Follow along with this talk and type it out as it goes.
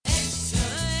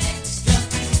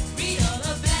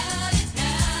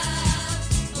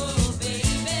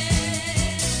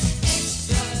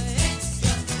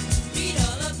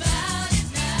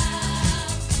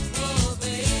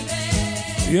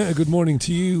Yeah, good morning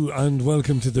to you and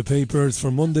welcome to the papers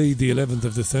for Monday, the 11th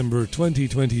of December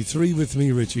 2023 with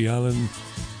me, Richie Allen.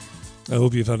 I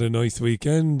hope you've had a nice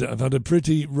weekend. I've had a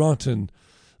pretty rotten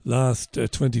last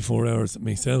 24 hours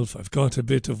myself. I've got a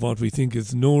bit of what we think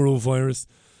is norovirus,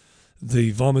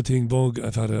 the vomiting bug.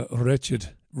 I've had a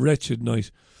wretched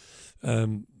night.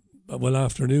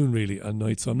 Afternoon really and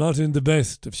night. So I'm not in the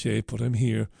best of shape, but I'm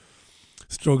here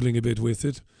struggling a bit with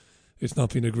it. It's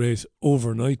not been a great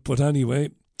overnight, but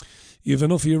anyway, you've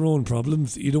enough of your own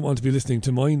problems. You don't want to be listening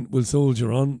to mine. We'll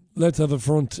soldier on. Let's have a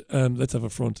look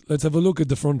at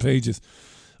the front pages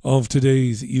of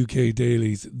today's UK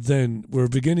dailies. Then we're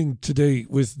beginning today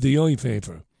with the I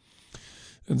paper.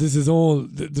 And this is all,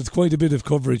 there's quite a bit of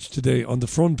coverage today on the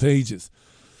front pages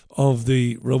of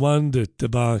the Rwanda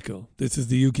debacle. This is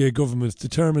the UK government's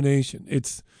determination,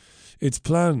 its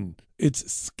plan,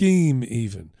 its scheme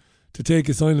even, to take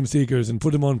asylum seekers and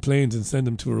put them on planes and send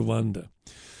them to Rwanda.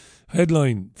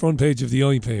 Headline, front page of the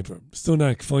I paper.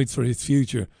 Sunak fights for his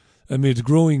future amid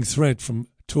growing threat from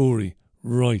Tory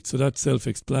right. So that's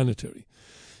self-explanatory.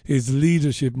 His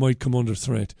leadership might come under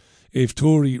threat if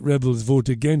Tory rebels vote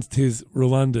against his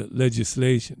Rwanda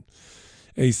legislation.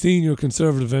 A senior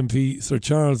Conservative MP, Sir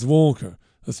Charles Walker,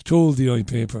 has told the I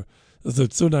paper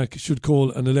that Sunak should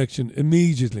call an election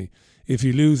immediately if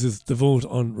he loses the vote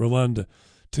on Rwanda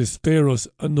to spare us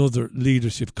another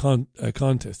leadership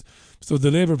contest. So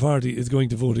the Labour Party is going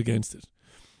to vote against it.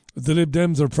 The Lib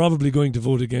Dems are probably going to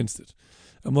vote against it.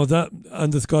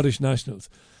 And the Scottish Nationals.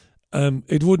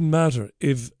 It wouldn't matter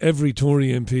if every Tory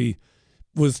MP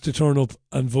was to turn up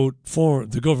and vote for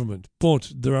the government,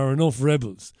 but there are enough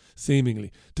rebels,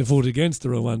 seemingly, to vote against the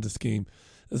Rwanda scheme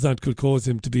that could cause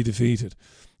him to be defeated.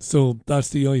 So that's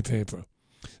the I paper.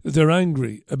 They're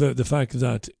angry about the fact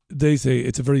that they say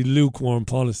it's a very lukewarm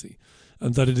policy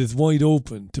and that it is wide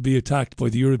open to be attacked by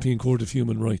the European Court of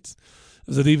Human Rights.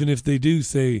 That even if they do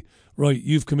say, right,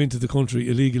 you've come into the country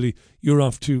illegally, you're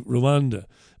off to Rwanda,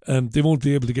 they won't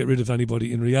be able to get rid of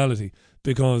anybody in reality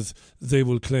because they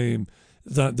will claim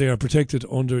that they are protected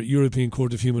under European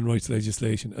Court of Human Rights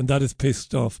legislation. And that has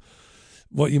pissed off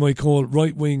what you might call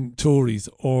right-wing Tories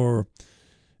or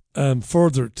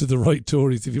further to the right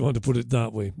Tories, if you want to put it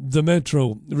that way. The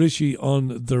Metro, Richie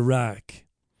on the rack.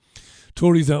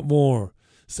 Tories at war,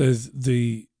 says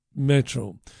the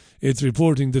Metro. It's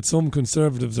reporting that some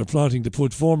Conservatives are plotting to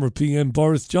put former PM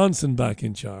Boris Johnson back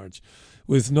in charge,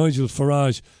 with Nigel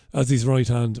Farage as his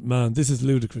right-hand man. This is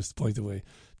ludicrous, by the way.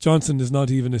 Johnson is not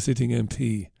even a sitting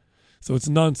MP. So it's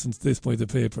nonsense, this, by the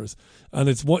papers. And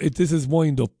this is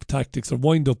wind-up tactics or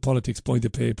wind-up politics by the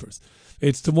papers.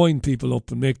 It's to wind people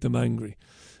up and make them angry,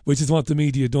 which is what the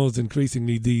media does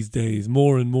increasingly these days,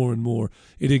 more and more and more.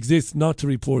 It exists not to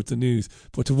report the news,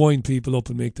 but to wind people up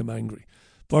and make them angry.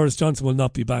 Boris Johnson will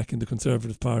not be back in the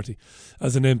Conservative Party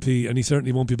as an MP, and he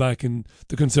certainly won't be back in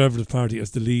the Conservative Party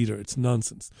as the leader. It's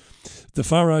nonsense. The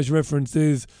Farage reference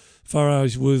is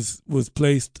Farage was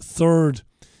placed third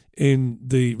in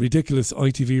the ridiculous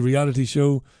ITV reality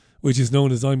show, which is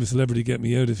known as I'm a Celebrity, Get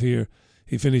Me Out of Here.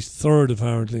 He finished third,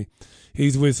 apparently.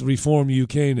 He's with Reform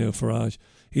UK now, Farage.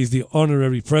 He's the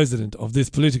honorary president of this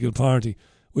political party,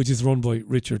 which is run by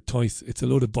Richard Tice. It's a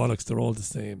load of bollocks. They're all the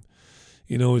same.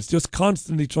 You know, it's just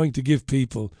constantly trying to give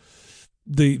people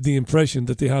the impression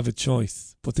that they have a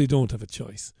choice, but they don't have a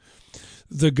choice.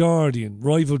 The Guardian,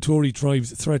 rival Tory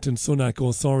tribes threaten Sunak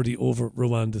authority over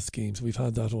Rwanda schemes. We've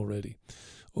had that already.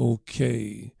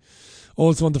 Okay.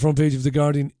 Also on the front page of The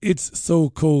Guardian, it's so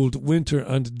cold, winter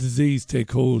and disease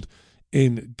take hold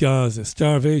in Gaza.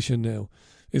 Starvation now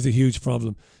is a huge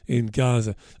problem in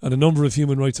Gaza. And a number of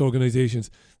human rights organisations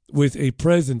with a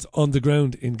presence on the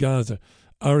ground in Gaza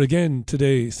are again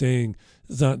today saying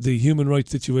that the human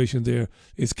rights situation there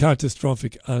is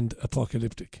catastrophic and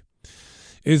apocalyptic.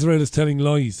 Israel is telling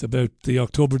lies about the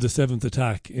October the 7th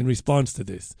attack in response to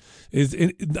this.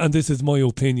 And this is my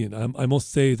opinion. I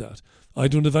must say that. I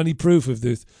don't have any proof of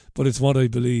this, but it's what I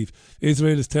believe.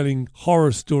 Israel is telling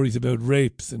horror stories about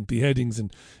rapes and beheadings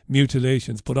and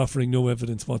mutilations, but offering no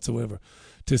evidence whatsoever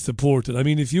to support it. I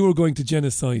mean, if you were going to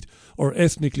genocide or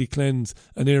ethnically cleanse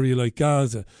an area like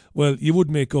Gaza, well, you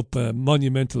would make up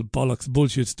monumental bollocks,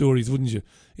 bullshit stories, wouldn't you,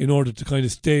 in order to kind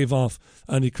of stave off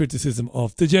any criticism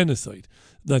of the genocide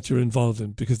that you're involved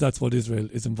in, because that's what Israel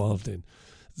is involved in.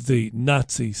 The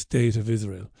Nazi state of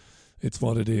Israel. It's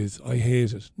what it is. I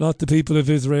hate it. Not the people of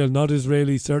Israel, not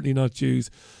Israelis, certainly not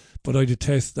Jews, but I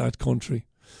detest that country,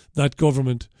 that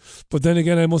government. But then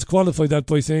again, I must qualify that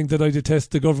by saying that I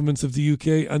detest the governments of the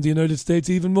UK and the United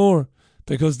States even more,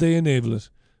 because they enable it,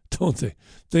 don't they?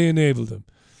 They enable them.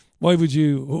 Why would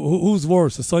you? Who's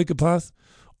worse, a psychopath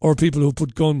or people who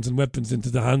put guns and weapons into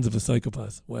the hands of a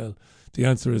psychopath? Well, the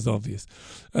answer is obvious.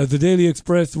 The Daily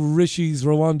Express, Richie's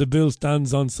Rwanda bill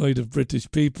stands on side of British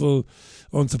people.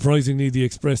 Unsurprisingly, the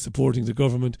Express supporting the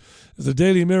government. The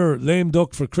Daily Mirror, lame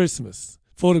duck for Christmas.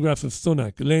 Photograph of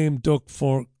Sunak, lame duck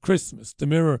for Christmas. The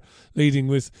Mirror leading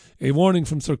with a warning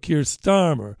from Sir Keir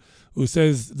Starmer, who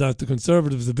says that the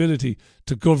Conservatives' ability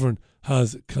to govern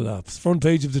has collapsed. Front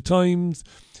page of the Times,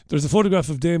 there's a photograph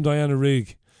of Dame Diana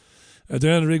Rigg.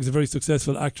 Diana Rigg is a very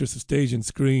successful actress of stage and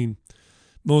screen.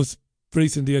 Most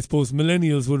recently, I suppose,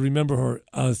 millennials will remember her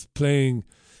as playing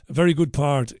a very good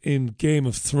part in Game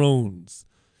of Thrones.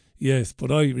 Yes,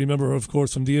 but I remember her, of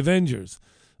course, from The Avengers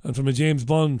and from a James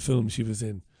Bond film she was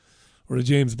in, or a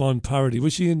James Bond parody.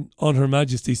 Was she in On Her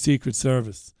Majesty's Secret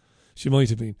Service? She might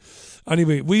have been.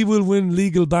 Anyway, we will win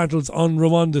legal battles on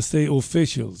Rwanda, say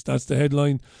officials. That's the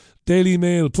headline. Daily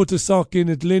Mail, put a sock in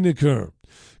at Lineker.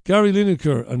 Gary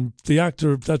Lineker and the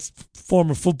actor, that's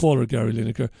former footballer Gary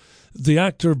Lineker, the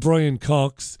actor Brian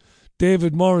Cox,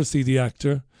 David Morrissey, the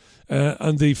actor,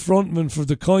 and the frontman for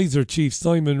the Kaiser chief,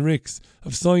 Simon Ricks,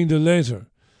 have signed a letter,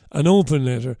 an open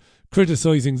letter,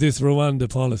 criticising this Rwanda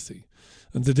policy.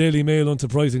 And the Daily Mail,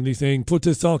 unsurprisingly, saying, put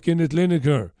a sock in at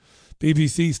Lineker.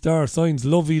 BBC star signs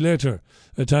lovey letter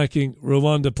attacking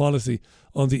Rwanda policy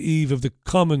on the eve of the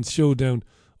Commons showdown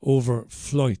over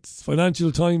flights.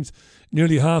 Financial Times,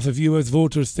 nearly half of US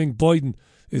voters think Biden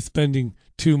is spending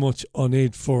too much on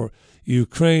aid for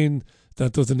Ukraine.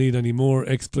 That doesn't need any more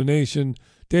explanation.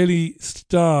 Daily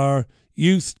Star,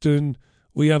 Houston,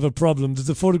 we have a problem. There's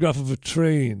a photograph of a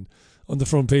train on the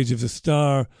front page of the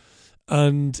Star,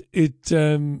 and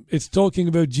it's talking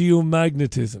about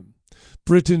geomagnetism.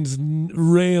 Britain's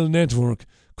rail network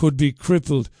could be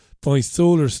crippled by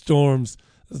solar storms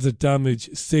that damage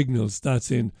signals.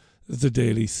 That's in the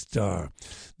Daily Star.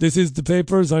 This is The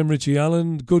Papers. I'm Richie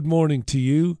Allen. Good morning to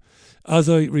you. As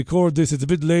I record this, it's a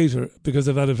bit later because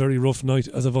I've had a very rough night,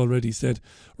 as I've already said.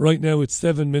 Right now it's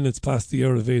 7 minutes past the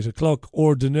hour of 8 o'clock.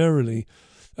 Ordinarily,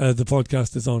 the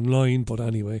podcast is online, but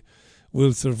anyway,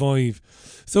 we'll survive.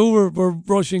 So we're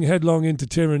rushing headlong into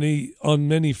tyranny on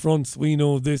many fronts. We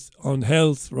know this, on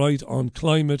health, right, on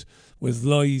climate, with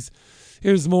lies.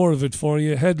 Here's more of it for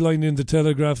you. Headline in the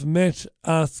Telegraph, Met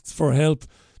asks for help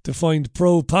to find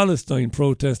pro-Palestine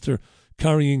protester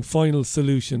carrying final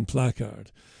solution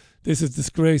placard. This is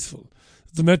disgraceful.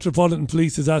 The Metropolitan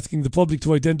Police is asking the public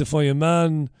to identify a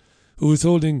man who is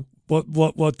holding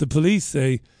what the police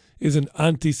say is an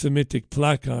anti-Semitic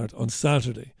placard on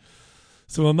Saturday.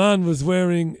 So a man was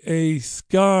wearing a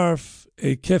scarf,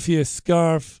 a keffiyeh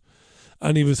scarf,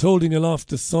 and he was holding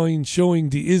aloft a sign showing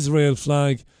the Israel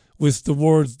flag with the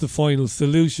words "the final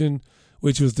solution,"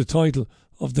 which was the title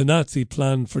of the Nazi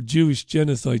plan for Jewish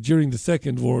genocide during the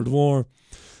Second World War.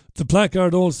 The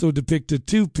placard also depicted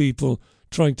two people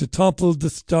trying to topple the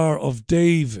Star of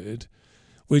David,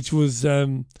 which was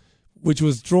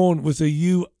drawn with a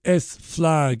US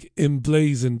flag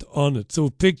emblazoned on it. So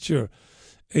picture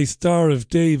a Star of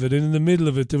David, and in the middle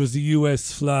of it there was a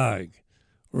US flag,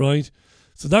 right?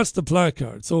 So that's the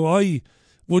placard. So I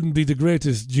wouldn't be the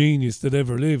greatest genius that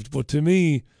ever lived, but to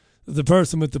me, the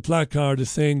person with the placard is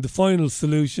saying the final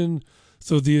solution.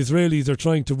 So the Israelis are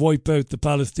trying to wipe out the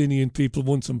Palestinian people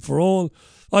once and for all.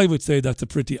 I would say that's a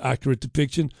pretty accurate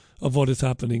depiction of what is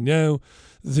happening now.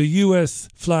 The US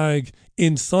flag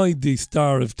inside the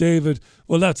Star of David,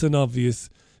 well, that's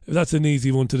an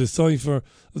easy one to decipher.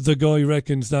 The guy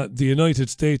reckons that the United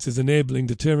States is enabling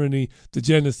the tyranny, the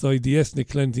genocide, the ethnic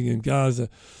cleansing in Gaza.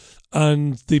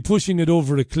 And the pushing it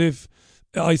over a cliff,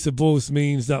 I suppose,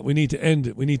 means that we need to end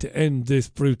it. We need to end this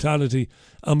brutality,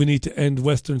 and we need to end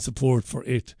Western support for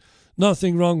it.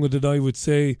 Nothing wrong with it, I would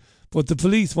say, but the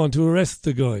police want to arrest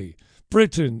the guy.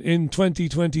 Britain in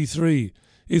 2023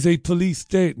 is a police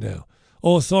state now.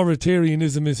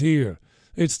 Authoritarianism is here.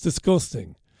 It's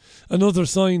disgusting. Another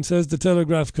sign says the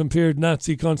Telegraph compared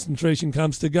Nazi concentration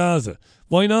camps to Gaza.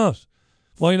 Why not?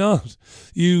 Why not?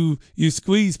 You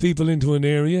squeeze people into an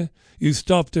area, you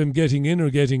stop them getting in or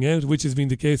getting out, which has been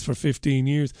the case for 15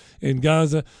 years in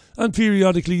Gaza, and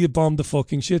periodically you bomb the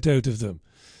fucking shit out of them.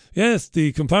 Yes,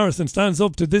 the comparison stands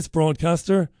up to this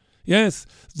broadcaster. Yes,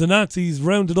 the Nazis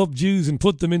rounded up Jews and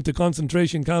put them into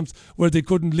concentration camps where they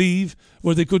couldn't leave,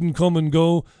 where they couldn't come and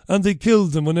go, and they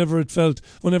killed them whenever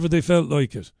they felt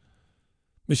like it.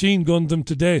 Machine gunned them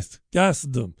to death,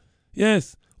 gassed them.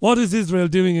 Yes, what is Israel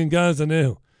doing in Gaza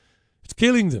now? It's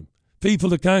killing them, people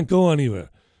that can't go anywhere,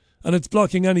 and it's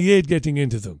blocking any aid getting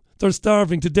into them. They're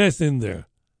starving to death in there.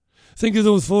 Think of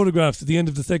those photographs at the end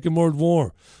of the Second World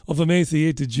War of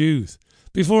emaciated Jews.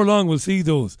 Before long we'll see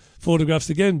those photographs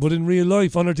again, but in real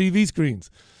life on our TV screens.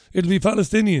 It'll be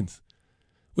Palestinians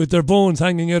with their bones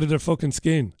hanging out of their fucking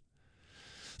skin.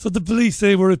 So the police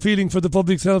say we're appealing for the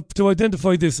public's help to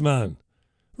identify this man.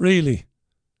 Really?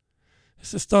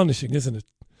 It's astonishing, isn't it?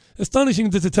 Astonishing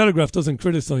that the Telegraph doesn't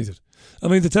criticise it. I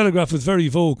mean, the Telegraph was very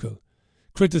vocal,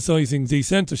 criticising the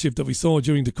censorship that we saw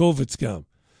during the COVID scam.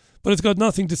 But it's got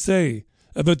nothing to say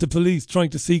about the police trying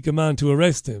to seek a man to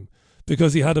arrest him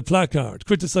because he had a placard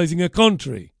criticising a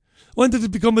country. When did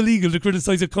it become illegal to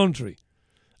criticise a country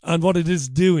and what it is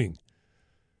doing?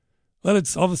 Well,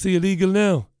 it's obviously illegal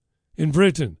now. In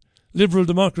Britain, liberal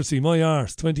democracy, my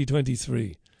arse,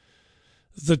 2023.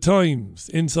 The Times,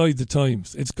 inside the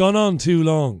Times. It's gone on too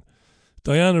long.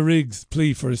 Diana Rigg's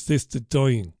plea for assisted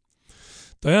dying.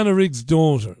 Diana Rigg's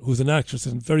daughter, who's an actress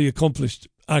and very accomplished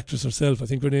actress herself, I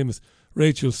think her name is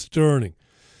Rachel Sterling.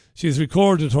 She has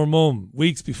recorded her mum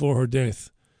weeks before her death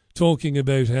talking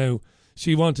about how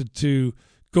she wanted to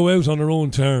go out on her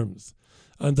own terms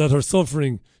and that her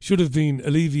suffering should have been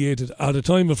alleviated at a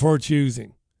time of her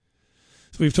choosing.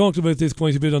 So we've talked about this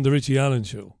quite a bit on the Richie Allen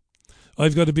show.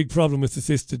 I've got a big problem with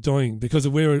assisted dying because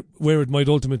of where it might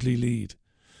ultimately lead.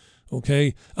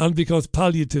 Okay? And because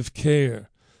palliative care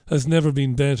has never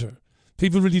been better.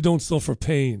 People really don't suffer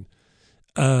pain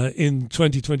in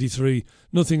 2023.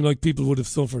 Nothing like people would have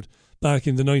suffered back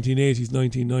in the 1980s,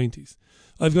 1990s.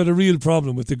 I've got a real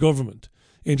problem with the government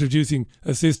introducing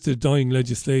assisted dying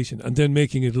legislation and then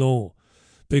making it law,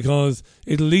 because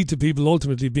it'll lead to people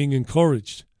ultimately being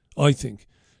encouraged, I think,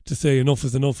 to say enough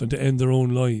is enough and to end their own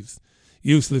lives.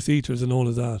 Useless eaters and all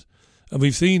of that. And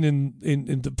we've seen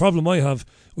in the problem I have,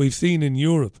 we've seen in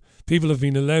Europe, people have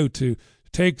been allowed to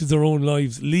take their own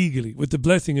lives legally with the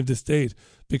blessing of the state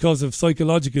because of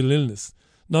psychological illness,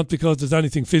 not because there's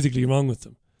anything physically wrong with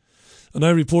them. And I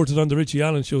reported on the Richie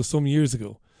Allen show some years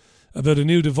ago about a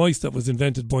new device that was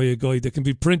invented by a guy that can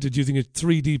be printed using a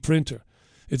 3D printer.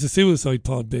 It's a suicide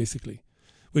pod, basically,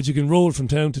 which you can roll from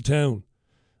town to town,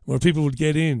 where people would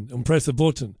get in and press a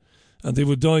button and they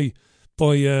would die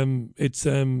by it's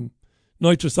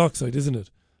nitrous oxide, isn't it?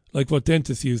 Like what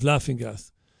dentists use, laughing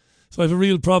gas. So I have a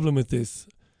real problem with this.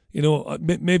 You know,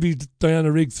 maybe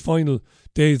Diana Rigg's final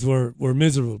days were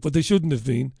miserable, but they shouldn't have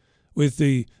been with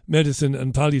the medicine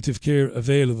and palliative care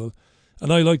available.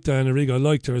 And I like Diana Rigg. I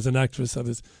liked her as an actress. I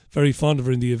was very fond of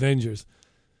her in The Avengers.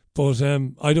 But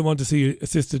I don't want to see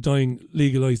assisted dying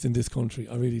legalised in this country.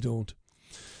 I really don't.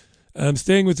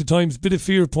 Staying with the Times, bit of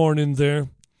fear porn in there.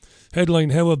 Headline,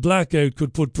 how a blackout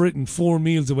could put Britain 4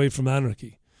 meals away from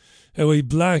anarchy. How a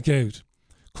blackout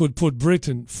could put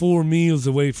Britain 4 meals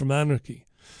away from anarchy.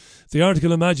 The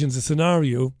article imagines a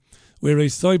scenario where a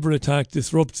cyber attack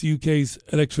disrupts UK's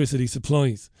electricity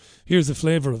supplies. Here's a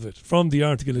flavour of it from the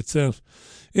article itself.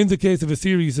 In the case of a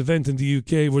serious event in the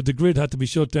UK where the grid had to be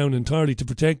shut down entirely to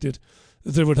protect it,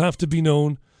 there would have to be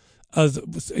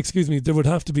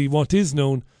what is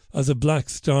known as a black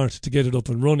start to get it up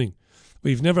and running.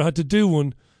 We've never had to do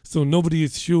one, so nobody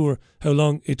is sure how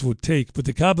long it would take, but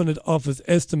the Cabinet Office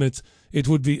estimates it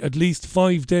would be at least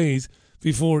 5 days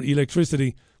before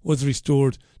electricity was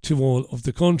restored to all of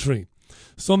the country.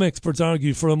 Some experts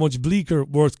argue for a much bleaker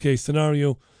worst-case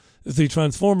scenario, as the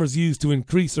transformers used to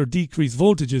increase or decrease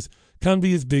voltages can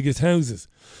be as big as houses,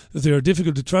 as they are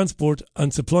difficult to transport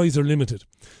and supplies are limited.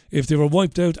 If they were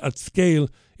wiped out at scale,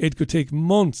 it could take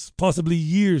months, possibly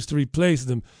years, to replace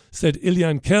them, said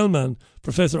Ilian Kellman,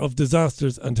 Professor of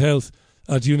Disasters and Health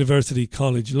at University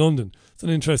College London. It's an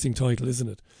interesting title, isn't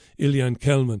it? Ilian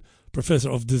Kellman, Professor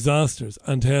of Disasters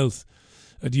and Health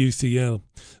at UCL.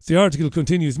 The article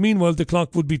continues, meanwhile the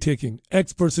clock would be ticking.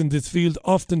 Experts in this field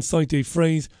often cite a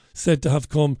phrase said to have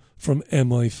come from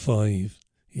MI5.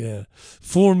 Yeah.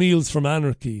 4 meals from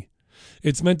anarchy.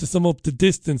 It's meant to sum up the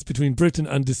distance between Britain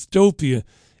and dystopia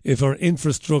if our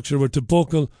infrastructure were to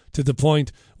buckle to the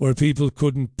point where people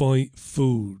couldn't buy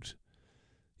food.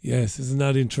 Yes, isn't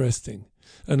that interesting?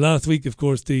 And last week, of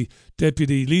course, the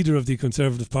deputy leader of the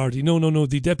Conservative Party,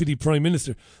 the deputy Prime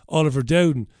Minister, Oliver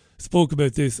Dowden, spoke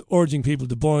about this, urging people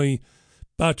to buy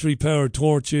battery-powered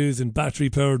torches and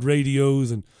battery-powered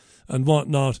radios and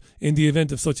whatnot in the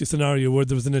event of such a scenario where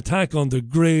there was an attack on the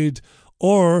grid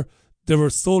or there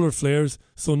were solar flares,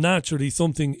 so naturally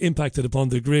something impacted upon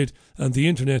the grid and the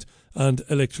internet and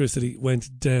electricity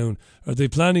went down. Are they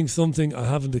planning something? I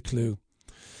haven't a clue.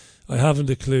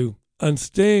 And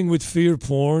staying with fear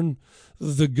porn,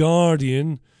 The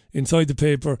Guardian, inside the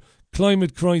paper,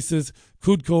 climate crisis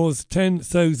could cause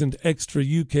 10,000 extra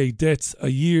UK deaths a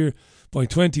year by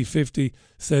 2050,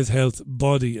 says health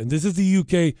body. And this is the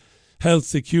UK Health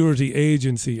Security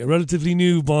Agency, a relatively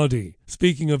new body.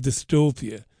 Speaking of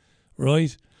dystopia,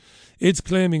 right? It's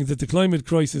claiming that the climate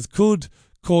crisis could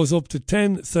cause up to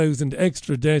 10,000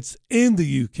 extra deaths in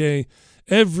the UK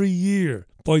every year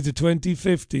by the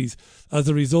 2050s as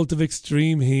a result of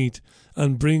extreme heat,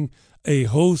 and bring a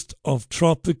host of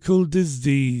tropical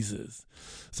diseases.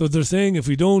 So they're saying if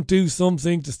we don't do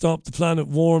something to stop the planet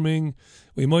warming,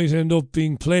 we might end up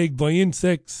being plagued by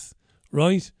insects,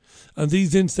 right? And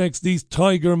these insects, these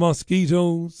tiger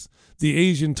mosquitoes, the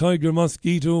Asian tiger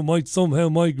mosquito might somehow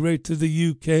migrate to the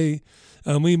UK,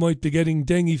 and we might be getting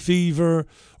dengue fever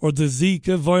or the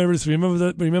Zika virus. Remember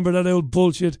that old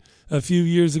bullshit a few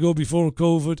years ago before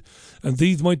COVID? And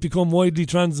these might become widely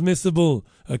transmissible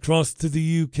across to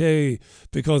the UK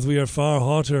because we are far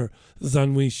hotter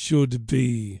than we should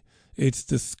be. It's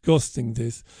disgusting,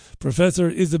 this. Professor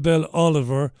Isabel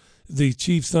Oliver, the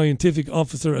Chief Scientific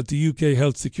Officer at the UK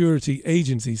Health Security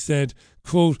Agency, said,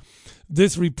 quote,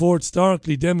 "This report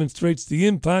starkly demonstrates the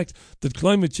impact that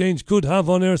climate change could have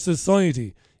on our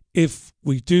society if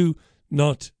we do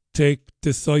not take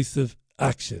decisive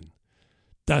action."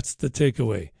 That's the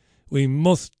takeaway. We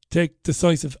must take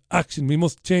decisive action. We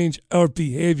must change our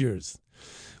behaviours.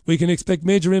 We can expect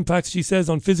major impacts, she says,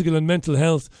 on physical and mental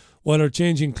health, while our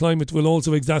changing climate will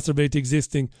also exacerbate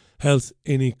existing health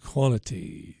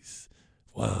inequalities.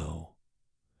 Wow.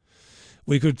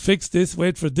 We could fix this.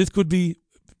 This could be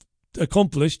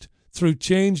accomplished through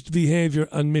changed behaviour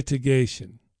and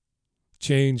mitigation.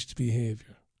 Changed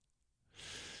behaviour.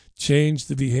 Change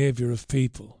the behaviour of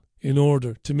people in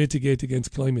order to mitigate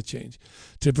against climate change,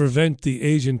 to prevent the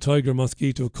Asian tiger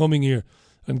mosquito coming here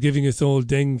and giving us all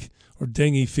dengue or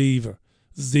dengue fever,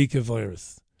 Zika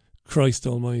virus. Christ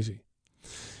almighty.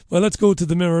 Well, let's go to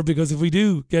the Mirror, because if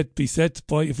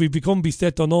we become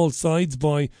beset on all sides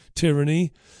by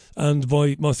tyranny and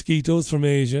by mosquitoes from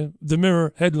Asia, the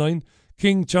Mirror headline,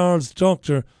 King Charles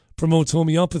Doctor promotes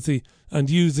homeopathy and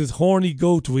uses horny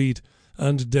goatweed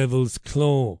and devil's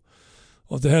claw.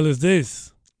 What the hell is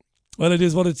this? Well, it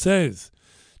is what it says.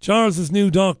 Charles's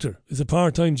new doctor is a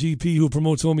part-time GP who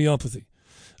promotes homeopathy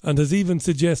and has even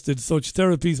suggested such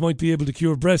therapies might be able to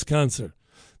cure breast cancer.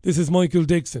 This is Michael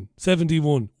Dixon,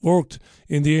 71, worked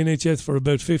in the NHS for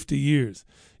about 50 years.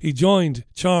 He joined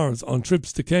Charles on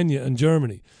trips to Kenya and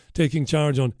Germany, taking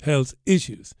charge on health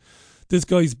issues. This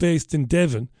guy's based in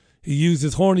Devon. He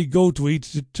uses horny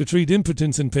goatweed to treat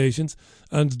impotence in patients,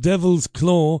 and devil's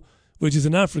claw, which is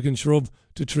an African shrub,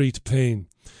 to treat pain.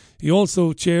 He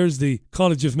also chairs the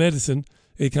College of Medicine,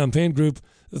 a campaign group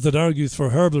that argues for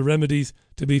herbal remedies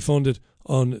to be funded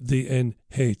on the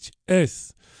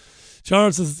NHS.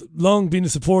 Charles has long been a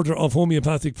supporter of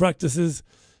homeopathic practices,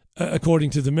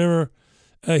 according to the Mirror.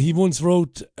 He once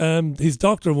wrote, his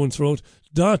doctor once wrote,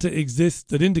 "Data exists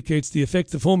that indicates the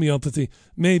effects of homeopathy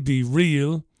may be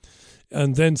real,"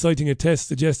 and then citing a test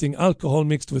suggesting alcohol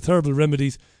mixed with herbal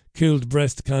remedies killed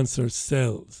breast cancer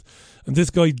cells. And this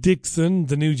guy Dixon,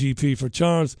 the new GP for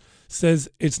Charles, says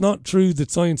it's not true that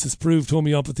science has proved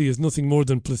homeopathy is nothing more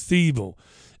than placebo.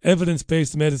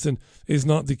 Evidence-based medicine is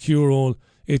not the cure-all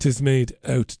it is made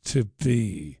out to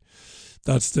be.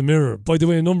 That's the Mirror. By the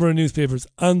way, a number of newspapers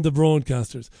and the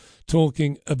broadcasters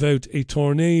talking about a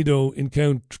tornado in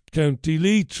County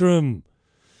Leitrim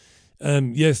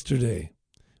yesterday,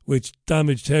 which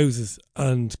damaged houses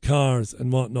and cars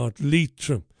and whatnot.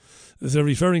 Leitrim. They're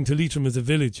referring to Leitrim as a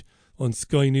village on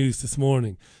Sky News this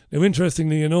morning. Now,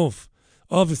 interestingly enough,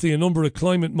 obviously a number of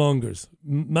climate mongers,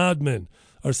 madmen,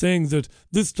 are saying that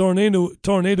this tornado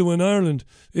in Ireland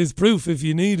is proof, if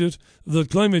you need it, that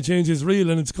climate change is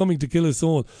real and it's coming to kill us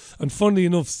all. And funnily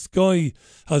enough, Sky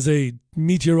has a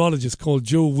meteorologist called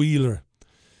Jo Wheeler.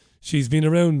 She's been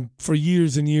around for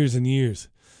years and years and years.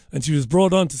 And she was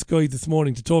brought on to Sky this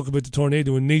morning to talk about the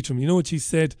tornado in Leitrim. You know what she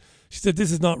said? She said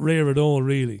this is not rare at all,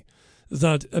 really.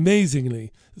 That,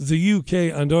 amazingly, the UK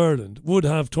and Ireland would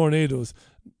have tornadoes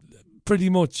pretty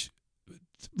much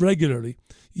regularly,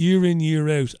 year in, year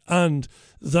out, and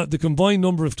that the combined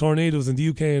number of tornadoes in the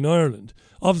UK and Ireland,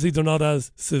 obviously they're not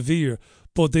as severe,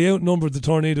 but they outnumber the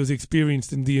tornadoes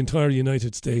experienced in the entire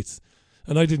United States.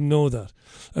 And I didn't know that.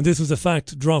 And this was a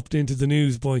fact dropped into the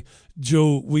news by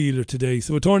Jo Wheeler today.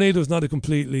 So a tornado is not a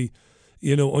completely,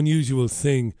 unusual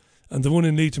thing. And the one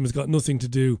in Leitrim has got nothing to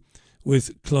do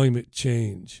with climate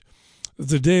change.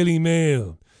 The Daily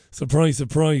Mail. Surprise,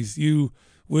 surprise. You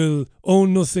will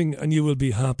own nothing and you will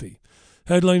be happy.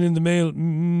 Headline in the Mail,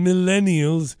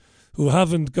 millennials who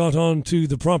haven't got on to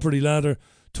the property ladder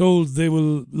told they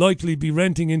will likely be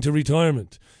renting into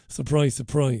retirement. Surprise,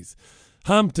 surprise.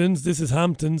 Hamptons, this is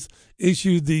Hamptons,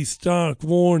 issued the stark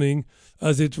warning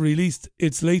as it released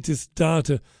its latest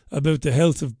data about the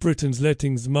health of Britain's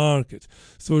lettings market.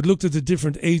 So it looked at the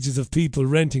different ages of people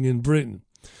renting in Britain.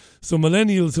 So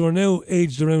millennials who are now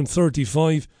aged around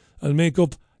 35 and make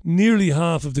up nearly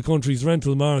half of the country's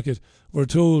rental market, we're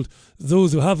told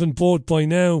those who haven't bought by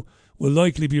now will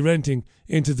likely be renting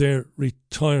into their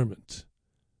retirement.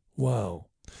 Wow.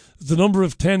 The number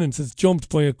of tenants has jumped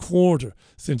by a quarter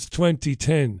since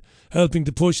 2010, helping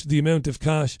to push the amount of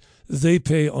cash they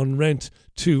pay on rent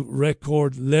to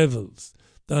record levels.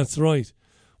 That's right.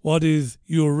 What is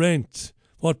your rent?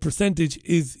 What percentage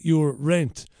is your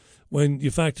rent when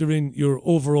you factor in your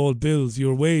overall bills,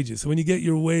 your wages? So when you get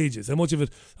your wages, how much of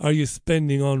it are you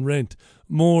spending on rent?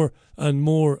 More and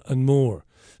more and more,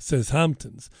 says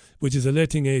Hamptons, which is a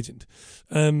letting agent.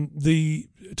 The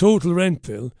total rent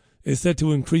bill is set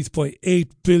to increase by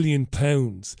 £8 billion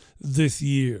this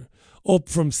year, up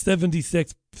from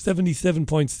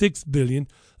 77.6 billion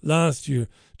last year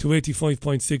to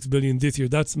 85.6 billion this year.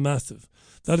 That's massive.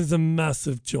 That is a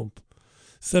massive jump.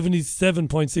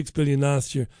 77.6 billion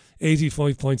last year,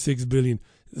 85.6 billion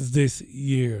this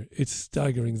year. It's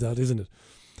staggering, that, isn't it?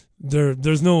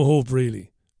 There's no hope really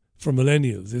for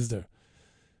millennials, is there?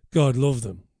 God love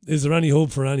them. Is there any hope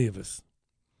for any of us?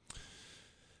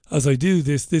 As I do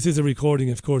this is a recording,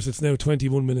 of course. It's now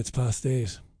 21 minutes past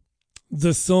 8.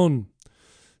 The Sun.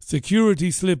 Security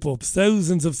slip-up.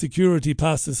 Thousands of security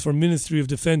passes for Ministry of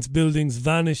Defence buildings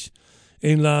vanish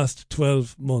in last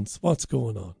 12 months. What's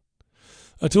going on?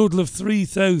 A total of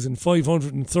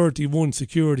 3,531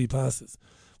 security passes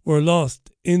were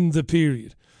lost in the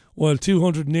period, while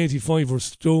 285 were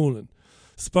stolen,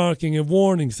 sparking a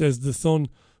warning, says The Sun,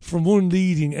 from one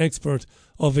leading expert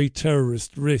of a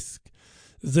terrorist risk.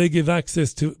 They give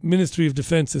access to Ministry of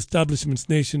Defence establishments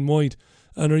nationwide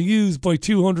and are used by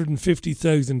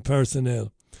 250,000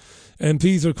 personnel.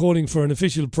 MPs are calling for an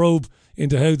official probe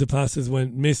into how the passes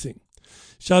went missing.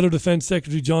 Shadow Defence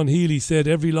Secretary John Healy said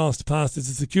every lost pass is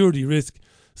a security risk,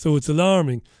 so it's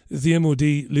alarming as the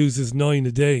MOD loses 9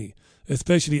 a day,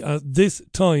 especially at this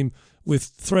time with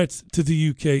threats to the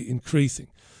UK increasing.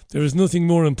 There is nothing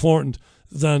more important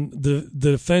than the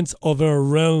defence of our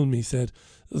realm, he said.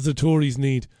 The Tories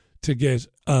need to get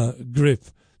a grip.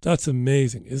 That's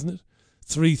amazing, isn't it?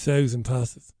 3,000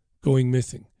 passes going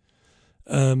missing.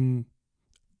 I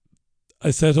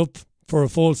set up for a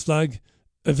false flag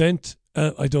event.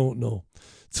 I don't know.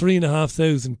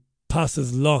 3,500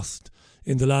 passes lost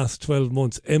in the last 12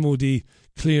 months. MOD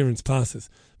clearance passes.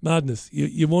 Madness.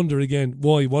 You wonder again,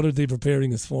 why? What are they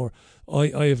preparing us for?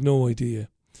 I have no idea.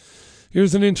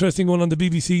 Here's an interesting one on the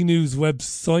BBC News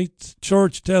website.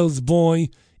 Church tells boy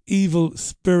evil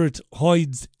spirit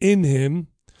hides in him.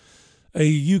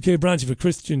 A UK branch of a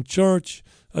Christian church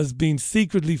has been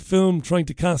secretly filmed trying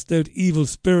to cast out evil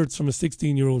spirits from a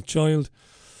 16-year-old child.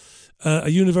 A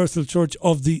Universal Church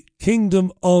of the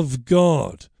Kingdom of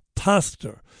God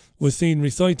pastor was seen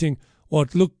reciting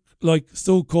what looked like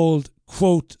so-called,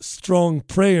 quote, strong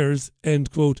prayers,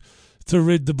 end quote, to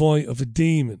rid the boy of a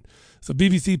demon. So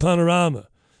BBC Panorama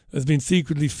has been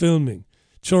secretly filming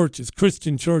churches,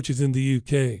 Christian churches in the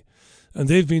UK, and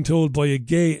they've been told by a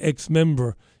gay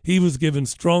ex-member he was given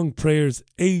strong prayers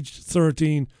aged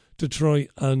 13 to try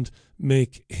and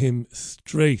make him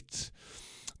straight.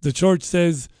 The church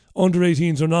says under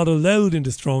 18s are not allowed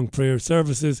into strong prayer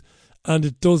services and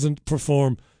it doesn't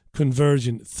perform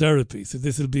conversion therapy. So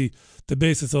this will be the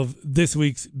basis of this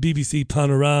week's BBC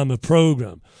Panorama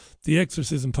programme. The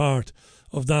exorcism part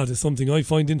of that is something I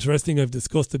find interesting. I've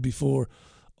discussed it before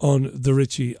on the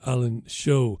Richie Allen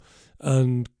show.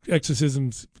 And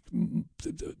exorcisms,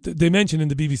 they mention in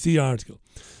the BBC article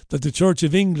that the Church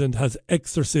of England has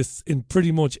exorcists in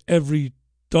pretty much every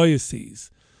diocese.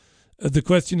 The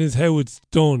question is how it's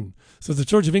done. So the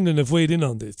Church of England have weighed in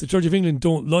on this. The Church of England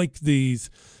don't like these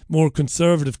more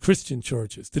conservative Christian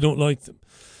churches. They don't like them.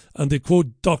 And they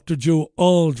quote Dr. Joe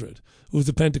Aldred, who's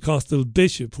a Pentecostal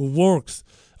bishop who works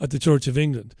at the Church of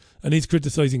England, and he's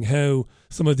criticising how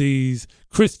some of these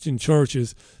Christian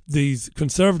churches, these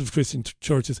conservative Christian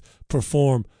churches,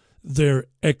 perform their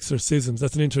exorcisms.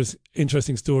 That's an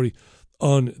interesting story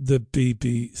on the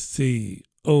BBC.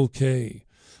 Okay,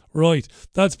 right,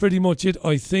 that's pretty much it,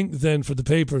 I think, then, for the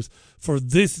papers for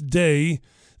this day.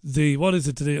 What is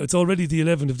it today? It's already the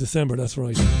 11th of December, that's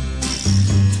right.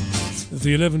 It's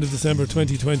the 11th of December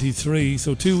 2023,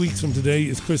 so 2 weeks from today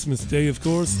is Christmas Day, of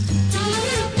course.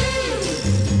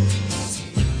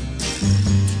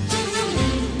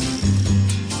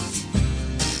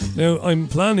 Now, I'm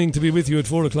planning to be with you at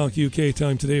 4 o'clock UK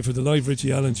time today for the live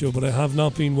Richie Allen show, but I have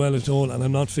not been well at all and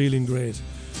I'm not feeling great.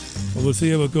 But we'll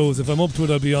see how it goes. If I'm up to it,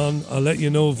 I'll be on. I'll let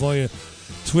you know via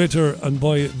Twitter and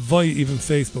via even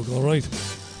Facebook, alright?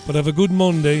 But have a good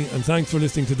Monday and thanks for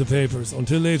listening to the papers.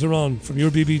 Until later on, from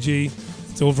your BBG,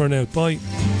 it's over and out. Bye.